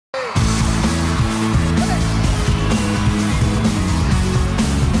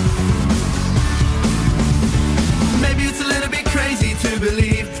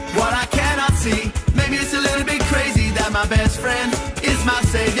best friend is my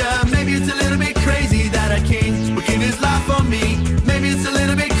savior. Maybe it's a little bit crazy that a king would give his life for me. Maybe it's a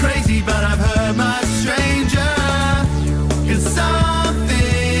little bit crazy, but I've heard much stranger. 'Cause some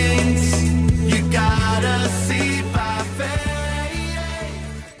things you gotta see by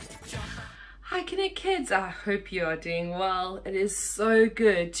faith. Hi Connect Kids, I hope you are doing well. It is so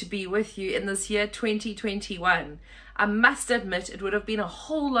good to be with you in this year 2021. I must admit it would have been a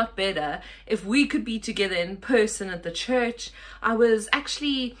whole lot better if we could be together in person at the church. I was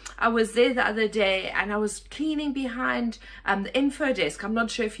there the other day and I was cleaning behind the info desk. I'm not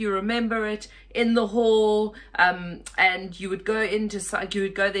sure if you remember it, in the hall, and you would go there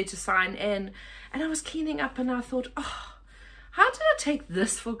to sign in, and I was cleaning up and I thought, oh, how did I take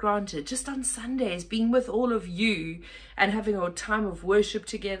this for granted? Just on Sundays, being with all of you and having a time of worship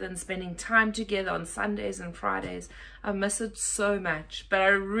together and spending time together on Sundays and Fridays. I miss it so much, but I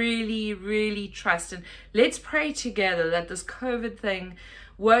really, really trust, and let's pray together that this COVID thing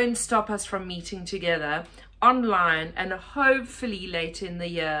won't stop us from meeting together online, and hopefully later in the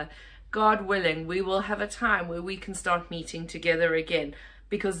year, God willing, we will have a time where we can start meeting together again.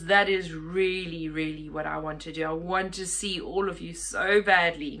 Because that is really, really what I want to do. I want to see all of you so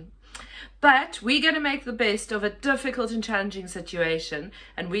badly. But we're going to make the best of a difficult and challenging situation,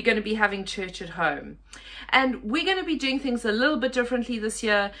 and we're going to be having church at home. And we're going to be doing things a little bit differently this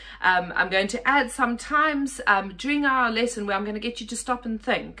year. I'm going to add some times during our lesson where I'm going to get you to stop and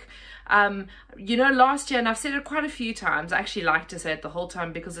think. You know, last year, and I've said it quite a few times, I actually like to say it the whole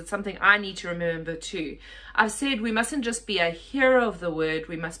time because it's something I need to remember too. I've said we mustn't just be a hearer of the word,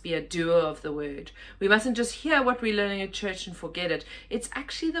 we must be a doer of the word. We mustn't just hear what we're learning at church and forget it. It's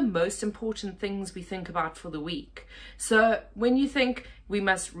actually the most important things we think about for the week. So when you think, we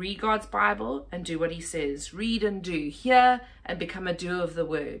must read God's Bible and do what he says. Read and do. Hear and become a doer of the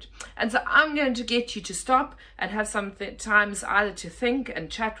word. And so I'm going to get you to stop and have some times either to think and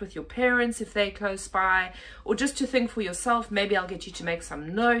chat with your parents if they're close by, or just to think for yourself. Maybe I'll get you to make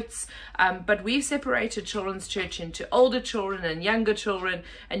some notes. But we've separated children's church into older children and younger children,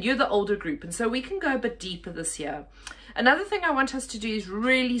 and you're the older group. And so we can go a bit deeper this year. Another thing I want us to do is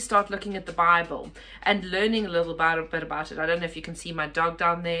really start looking at the Bible and learning a little bit about it. I don't know if you can see my dog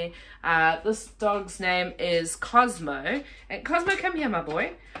down there. This dog's name is Cosmo. And Cosmo, come here, my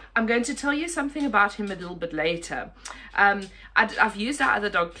boy. I'm going to tell you something about him a little bit later. I've used our other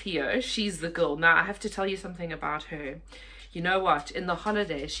dog, Cleo. She's the girl. Now, I have to tell you something about her. You know what? In the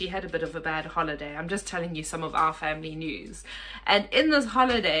holidays, she had a bit of a bad holiday. I'm just telling you some of our family news. And in this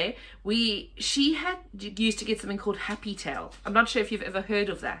holiday, she used to get something called Happy Tail. I'm not sure if you've ever heard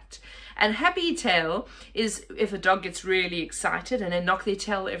of that. And Happy Tail is if a dog gets really excited and they knock their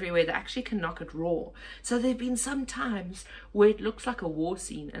tail everywhere, they actually can knock it raw. So there have been some times where it looks like a war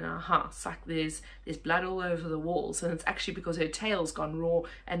scene in our house, like there's blood all over the walls, and it's actually because her tail's gone raw,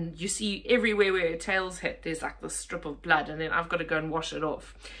 and you see everywhere where her tail's hit, there's like this strip of blood, and then I've got to go and wash it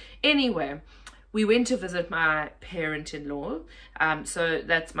off. Anyway, we went to visit my parent-in-law, so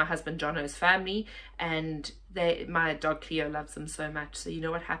that's my husband Jono's family, and my dog Cleo loves them so much. So you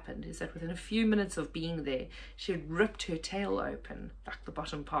know what happened is that within a few minutes of being there, she had ripped her tail open, like the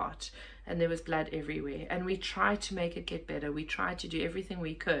bottom part, and there was blood everywhere. And we tried to make it get better. We tried to do everything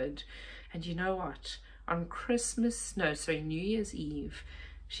we could. And you know what? On New Year's Eve,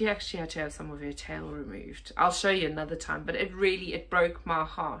 she actually had to have some of her tail removed. I'll show you another time, but it broke my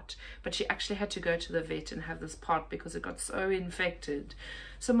heart. But she actually had to go to the vet and have this part because it got so infected.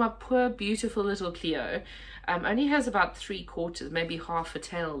 So my poor, beautiful little Cleo only has about 3/4, maybe half a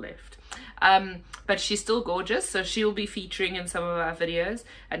tail left. But she's still gorgeous, so she'll be featuring in some of our videos.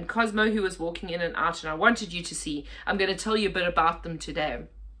 And Cosmo, who was walking in and out, and I wanted you to see, I'm going to tell you a bit about them today.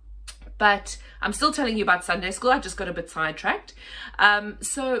 But I'm still telling you about Sunday school. I just got a bit sidetracked.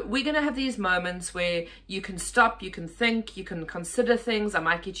 So we're going to have these moments where you can stop, you can think, you can consider things. I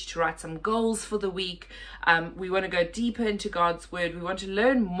might get you to write some goals for the week. We want to go deeper into God's word. We want to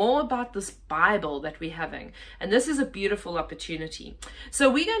learn more about this Bible that we're having. And this is a beautiful opportunity. So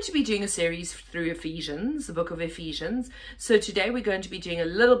we're going to be doing a series through Ephesians, the book of Ephesians. So today we're going to be doing a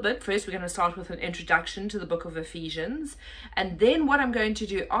little bit. First, we're going to start with an introduction to the book of Ephesians. And then what I'm going to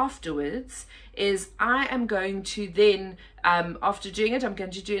do afterwards is I am going to then, after doing it, I'm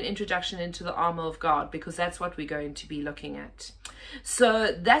going to do an introduction into the armor of God, because that's what we're going to be looking at.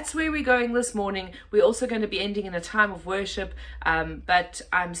 So that's where we're going this morning. We're also going to be ending in a time of worship, but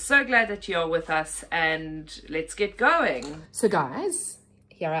I'm so glad that you're with us, and let's get going. So guys,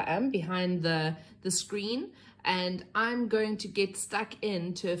 here I am behind the screen. and I'm going to get stuck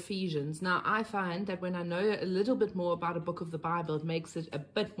into Ephesians. Now, I find that when I know a little bit more about a book of the Bible, it makes it a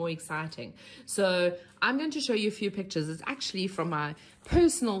bit more exciting. So I'm going to show you a few pictures. It's actually from my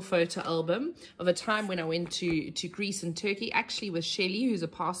personal photo album of a time when I went to Greece and Turkey, actually with Shelley, who's a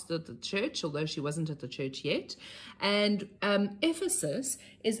pastor at the church, although she wasn't at the church yet. And Ephesus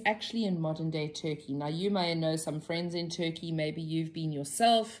is actually in modern day Turkey. Now, you may know some friends in Turkey, maybe you've been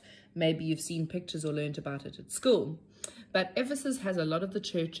yourself, maybe you've seen pictures or learned about it at school. But Ephesus has a lot of the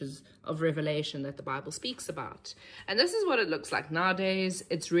churches of Revelation that the Bible speaks about. And this is what it looks like nowadays.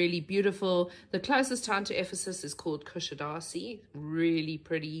 It's really beautiful. The closest town to Ephesus is called Kushadasi. Really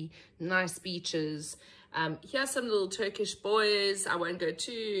pretty, nice beaches. Here's some little Turkish boys. I won't go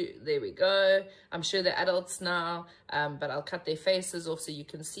too. There we go. I'm sure they're adults now, but I'll cut their faces off so you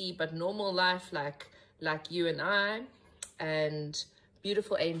can see. But normal life like you and I, and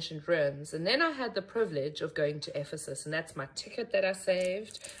beautiful ancient ruins. And then I had the privilege of going to Ephesus, and that's my ticket that I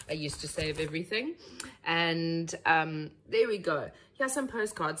saved. I used to save everything. And there we go. Here's some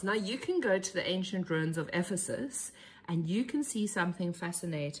postcards. Now you can go to the ancient ruins of Ephesus and you can see something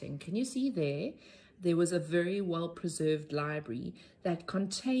fascinating. Can you see there? There was a very well-preserved library that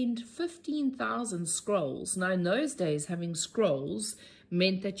contained 15,000 scrolls. Now, in those days, having scrolls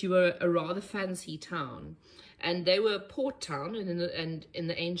meant that you were a rather fancy town. And they were a port town, and in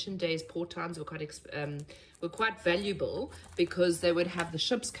the ancient days, port towns were quite valuable because they would have the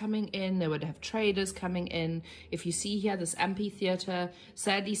ships coming in, they would have traders coming in. If you see here, this amphitheater,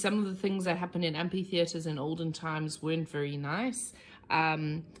 sadly, some of the things that happened in amphitheaters in olden times weren't very nice.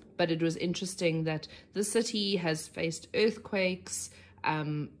 But it was interesting that the city has faced earthquakes,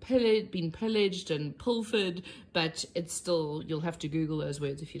 been pillaged and pilfered, but it's still, you'll have to Google those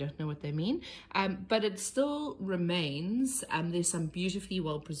words if you don't know what they mean. But it still remains, there's some beautifully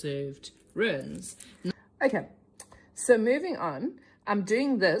well-preserved ruins. Okay, so moving on. I'm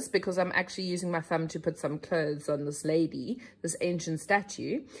doing this because I'm actually using my thumb to put some clothes on this lady, this ancient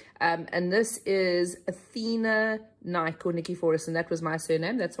statue. And this is Athena Nike or Nikiphorus, and that was my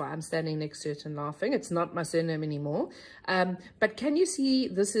surname. That's why I'm standing next to it and laughing. It's not my surname anymore. But can you see,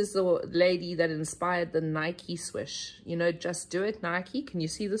 this is the lady that inspired the Nike swish. You know, just do it, Nike. Can you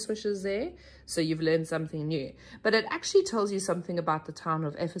see the swishes there? So you've learned something new. But it actually tells you something about the town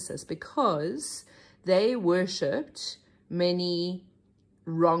of Ephesus, because they worshipped many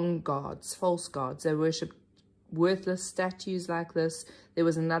wrong gods, false gods. They worshipped worthless statues like this. There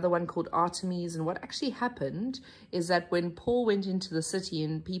was another one called Artemis, and what actually happened is that when Paul went into the city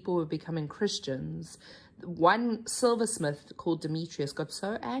and people were becoming Christians, one silversmith called Demetrius got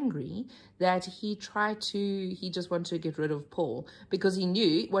so angry that he just wanted to get rid of Paul, because he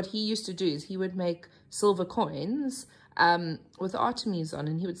knew what he used to do is he would make silver coins with Artemis on,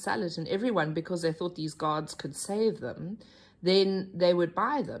 and he would sell it, and everyone, because they thought these gods could save them, then they would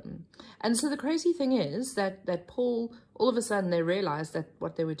buy them. And so the crazy thing is that Paul, all of a sudden they realized that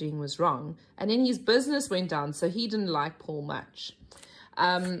what they were doing was wrong, and then his business went down, so he didn't like Paul much.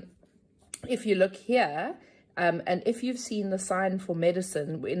 If you look here, and if you've seen the sign for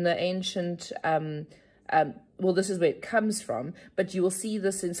medicine in the ancient, well, this is where it comes from, but you will see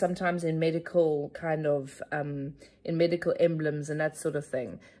this sometimes in medical kind of, in medical emblems and that sort of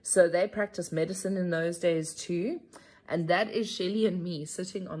thing. So they practiced medicine in those days too. And that is Shelley and me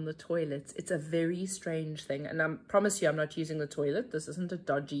sitting on the toilets. It's a very strange thing. And I promise you, I'm not using the toilet. This isn't a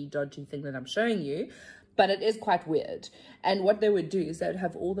dodgy thing that I'm showing you. But it is quite weird. And what they would do is they would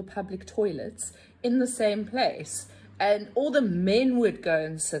have all the public toilets in the same place. And all the men would go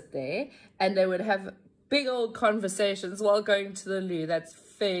and sit there. And they would have big old conversations while going to the loo. That's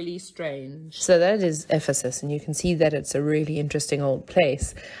fairly strange. So that is Ephesus, and you can see that it's a really interesting old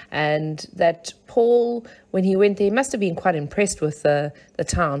place, and that Paul, when he went there, he must have been quite impressed with the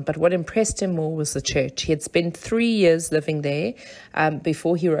town, but what impressed him more was the church. He had spent 3 years living there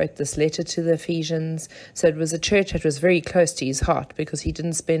before he wrote this letter to the Ephesians, so it was a church that was very close to his heart, because he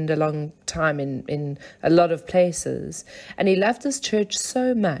didn't spend a long time in a lot of places, and he loved this church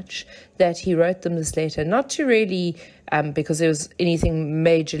so much that he wrote them this letter, not to really because there was anything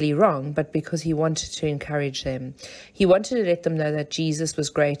majorly wrong, but because he wanted to encourage them. He wanted to let them know that Jesus was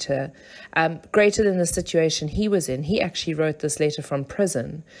greater than the situation he was in. He actually wrote this letter from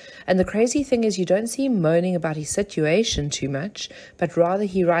prison. And the crazy thing is, you don't see him moaning about his situation too much, but rather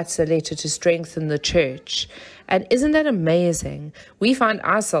he writes a letter to strengthen the church. And isn't that amazing? We find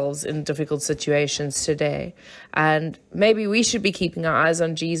ourselves in difficult situations today, and maybe we should be keeping our eyes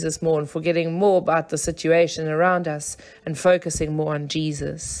on Jesus more and forgetting more about the situation around us and focusing more on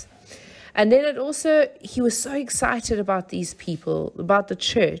Jesus. And then he was so excited about these people, about the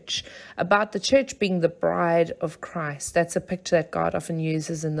church being the bride of Christ. That's a picture that God often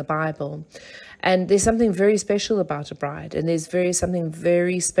uses in the Bible. And there's something very special about a bride, and there's something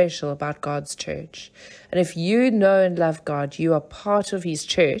very special about God's church. And if you know and love God, you are part of his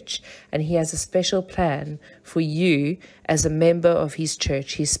church, and he has a special plan for you as a member of his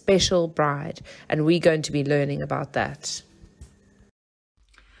church, his special bride. And we're going to be learning about that.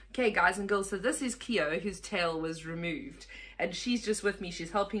 Okay, guys and girls, so this is Cleo, whose tail was removed, and she's just with me.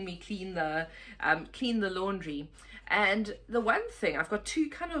 She's helping me clean the laundry. And the one thing, I've got two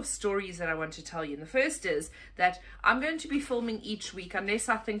kind of stories that I want to tell you. And the first is that I'm going to be filming each week, unless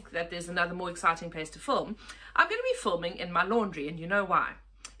I think that there's another more exciting place to film. I'm going to be filming in my laundry, and you know why?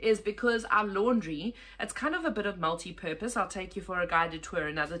 Is because our laundry, it's kind of a bit of multi-purpose. I'll take you for a guided tour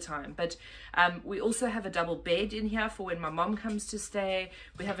another time. But we also have a double bed in here for when my mom comes to stay.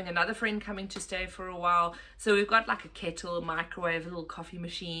 We're having another friend coming to stay for a while. So we've got like a kettle, a microwave, a little coffee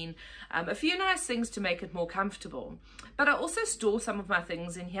machine, a few nice things to make it more comfortable. But I also store some of my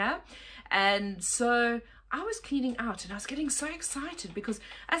things in here. And so I was cleaning out, and I was getting so excited because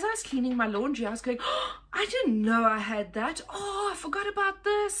as I was cleaning my laundry, I was going, oh, I didn't know I had that. Oh, I forgot about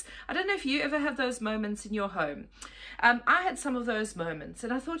this. I don't know if you ever have those moments in your home. I had some of those moments,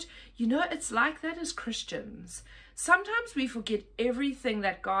 and I thought, you know, it's like that as Christians. Sometimes we forget everything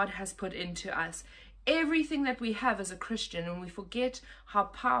that God has put into us, everything that we have as a Christian, and we forget how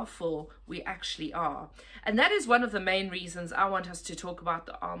powerful we actually are. And that is one of the main reasons I want us to talk about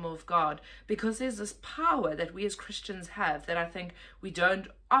the armor of God, because there's this power that we as Christians have that I think we don't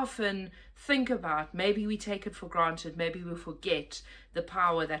often think about. Maybe we take it for granted. Maybe we forget the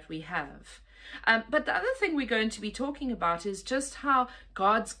power that we have. But the other thing we're going to be talking about is just how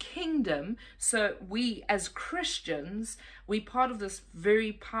God's kingdom, so we as Christians, we're part of this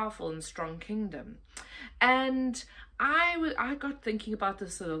very powerful and strong kingdom. And I got thinking about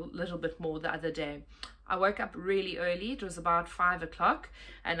this a little bit more the other day. I woke up really early. It was about 5 o'clock,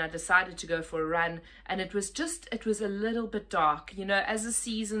 and I decided to go for a run. And it was a little bit dark. You know, as the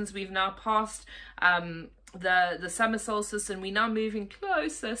seasons, we've now passed the summer solstice, and we're now moving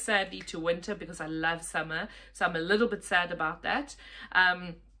closer, sadly, to winter, because I love summer. So I'm a little bit sad about that.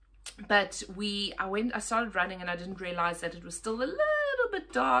 But I started running, and I didn't realize that it was still a little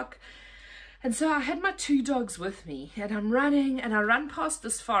bit dark. And so I had my two dogs with me, and I'm running, and I run past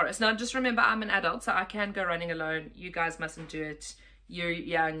this forest. Now, just remember, I'm an adult, so I can go running alone. You guys mustn't do it. You're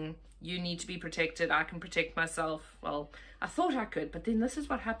young. You need to be protected. I can protect myself. Well, I thought I could, but then this is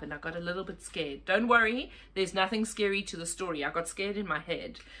what happened. I got a little bit scared. Don't worry. There's nothing scary to the story. I got scared in my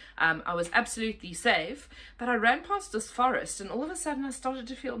head. I was absolutely safe, but I ran past this forest, and all of a sudden I started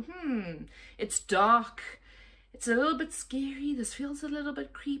to feel, it's dark. It's a little bit scary. This feels a little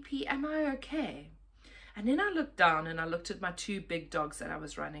bit creepy. Am I okay? And then I looked down, and I looked at my two big dogs that I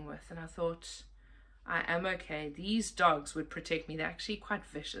was running with, and I thought, I am okay. These dogs would protect me. They're actually quite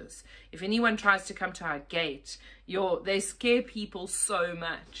vicious. If anyone tries to come to our gate, they scare people so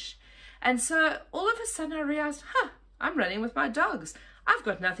much. And so all of a sudden I realized, I'm running with my dogs. I've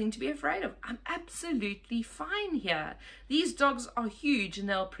got nothing to be afraid of. I'm absolutely fine here. These dogs are huge, and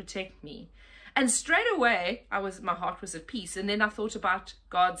they'll protect me. And straight away, my heart was at peace. And then I thought about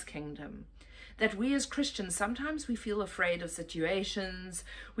God's kingdom. That we as Christians, sometimes we feel afraid of situations.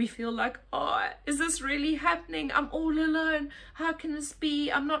 We feel like, oh, is this really happening? I'm all alone. How can this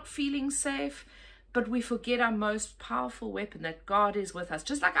be? I'm not feeling safe. But we forget our most powerful weapon, that God is with us.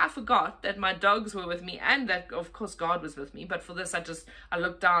 Just like I forgot that my dogs were with me, and that, of course, God was with me. But for this, I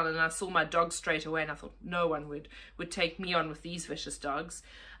looked down, and I saw my dogs straight away, and I thought, no one would take me on with these vicious dogs.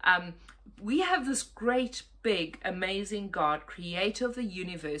 We have this great, big, amazing God, creator of the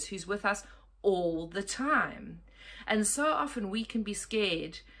universe, who's with us all the time. And so often we can be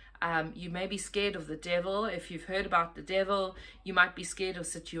scared. You may be scared of the devil. If you've heard about the devil, you might be scared of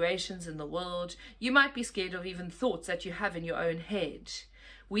situations in the world. You might be scared of even thoughts that you have in your own head.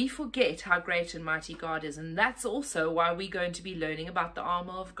 We forget how great and mighty God is, and that's also why we're going to be learning about the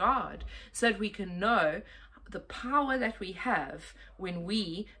armor of God, so that we can know the power that we have when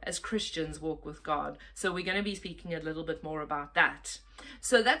we as Christians walk with God. So we're going to be speaking a little bit more about that.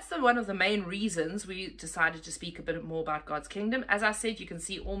 So that's one of the main reasons we decided to speak a bit more about God's kingdom. As I said, you can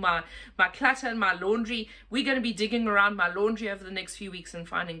see all my clutter and my laundry. We're going to be digging around my laundry over the next few weeks and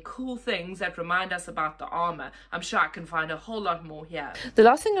finding cool things that remind us about the armor. I'm sure I can find a whole lot more here. The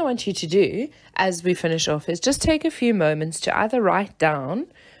last thing I want you to do as we finish off is just take a few moments to either write down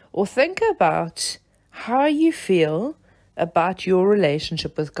or think about how you feel about your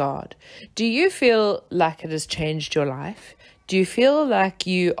relationship with God. Do you feel like it has changed your life? Do you feel like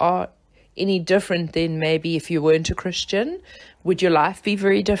you are any different than maybe if you weren't a Christian? Would your life be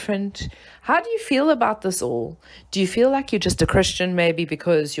very different? How do you feel about this all? Do you feel like you're just a Christian maybe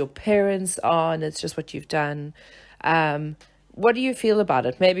because your parents are and it's just what you've done? What do you feel about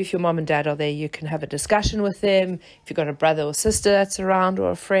it? Maybe if your mom and dad are there, you can have a discussion with them. If you've got a brother or sister that's around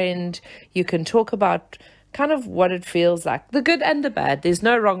or a friend, you can talk about kind of what it feels like, the good and the bad. There's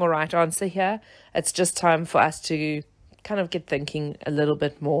no wrong or right answer here. It's just time for us to kind of get thinking a little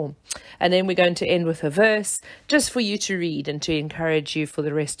bit more. And then we're going to end with a verse just for you to read and to encourage you for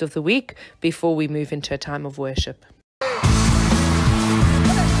the rest of the week before we move into a time of worship.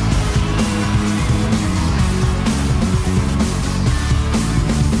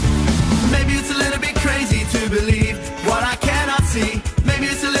 Maybe it's a little bit crazy to believe what I cannot see. Maybe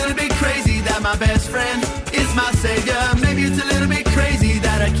it's a little bit crazy that my best friend is my savior. Maybe it's a little bit crazy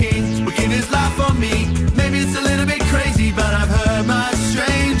that a king would give his life for me. Maybe it's a little bit crazy, but I've heard